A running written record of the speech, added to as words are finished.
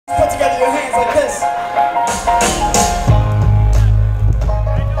Put together your hands like this.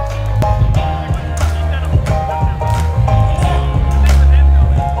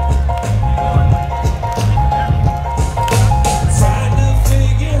 Trying to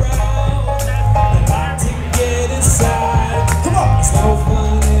figure out the light to get inside. Come on. It's no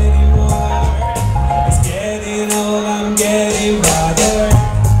fun anymore. It's getting old, I'm getting bothered.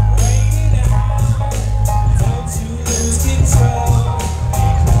 Don't you lose control.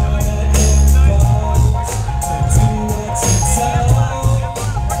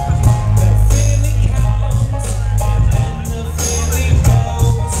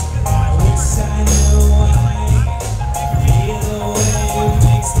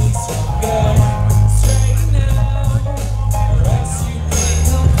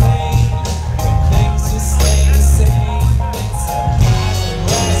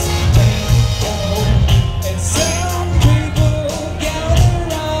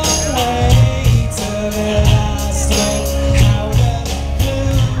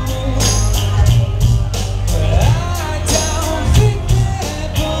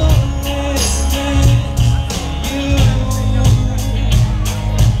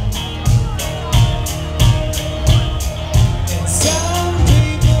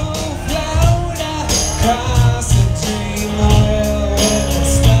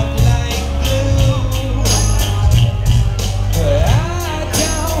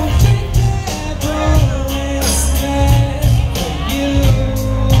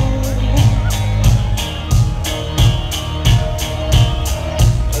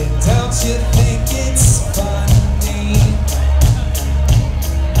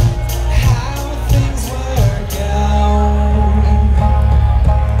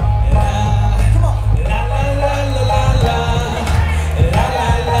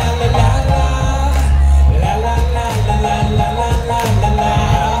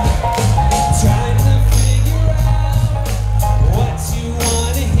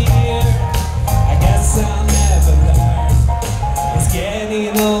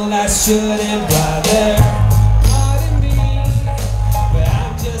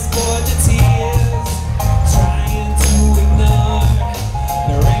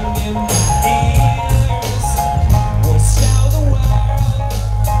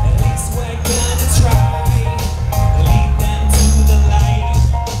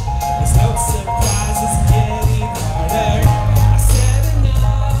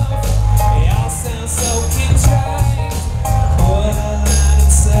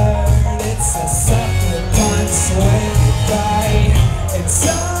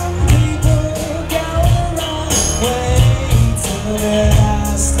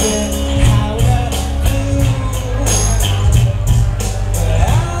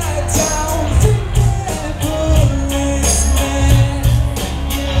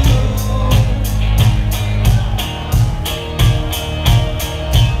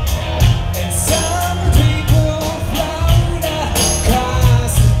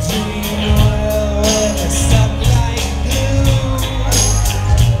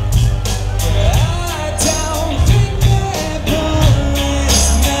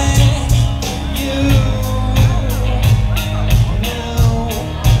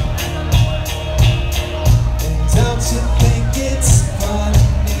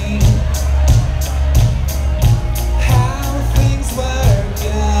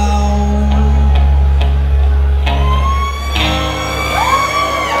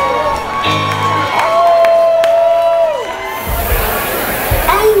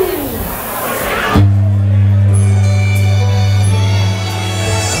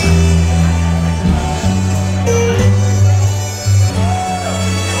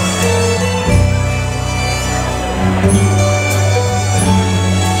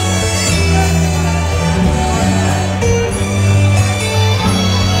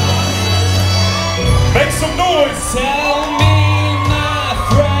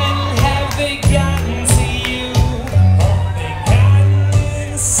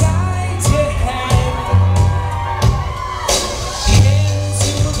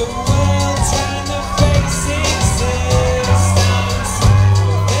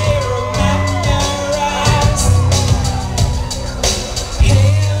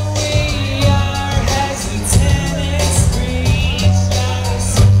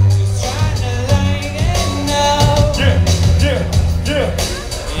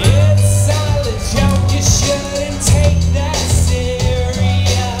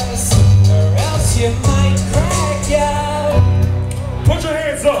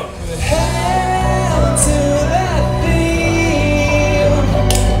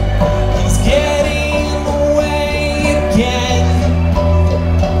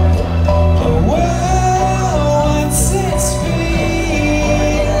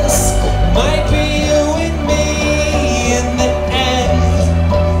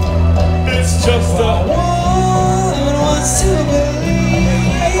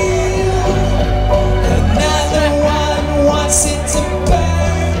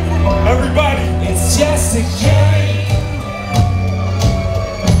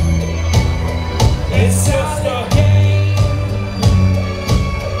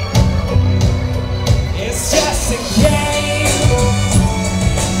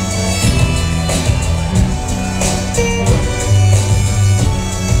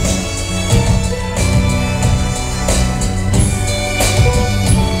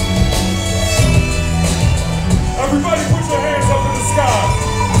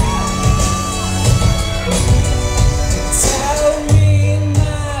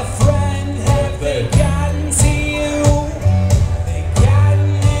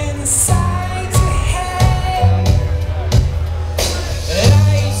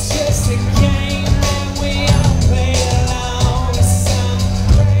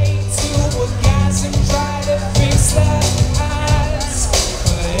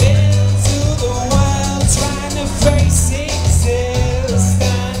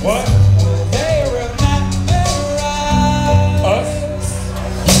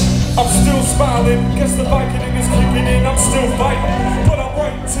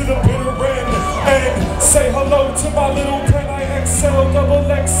 to the bitter end. And say hello to my little pen. I excel, double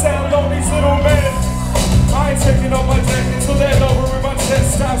XL on these little men. I ain't taking off my jacket till that over in my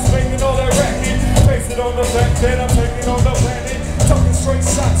chest stops making all that racket. Face it on the back, then I'm taking on the planet. Talking straight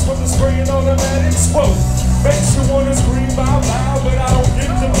shots from the spray and automatics. Whoa, makes you wanna scream out loud, but I don't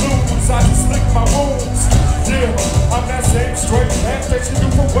get the blues. I just lick my wounds. Yeah, I'm that same straight cat that you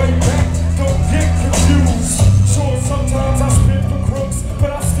knew from way back. Don't get confused. Sure, sometimes I spit for crooks,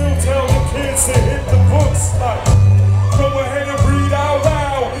 but I still tell the kids to hit the books. Like, go ahead and read out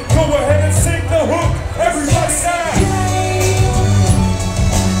loud. Go ahead and sing the hook. Everybody now.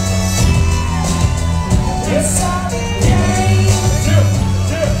 Yes, I'm game.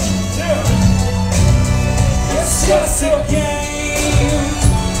 Yeah. It's just a game.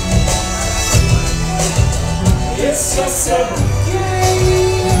 It's just a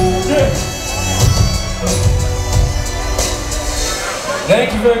game. Yeah.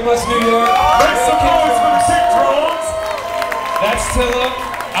 Thank you very much, New York. Make some noise for the KICKDRUMS. That's Tilla,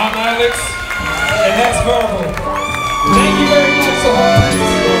 I'm Alex, and that's Verbal. Thank you very much,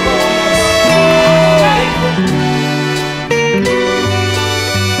 so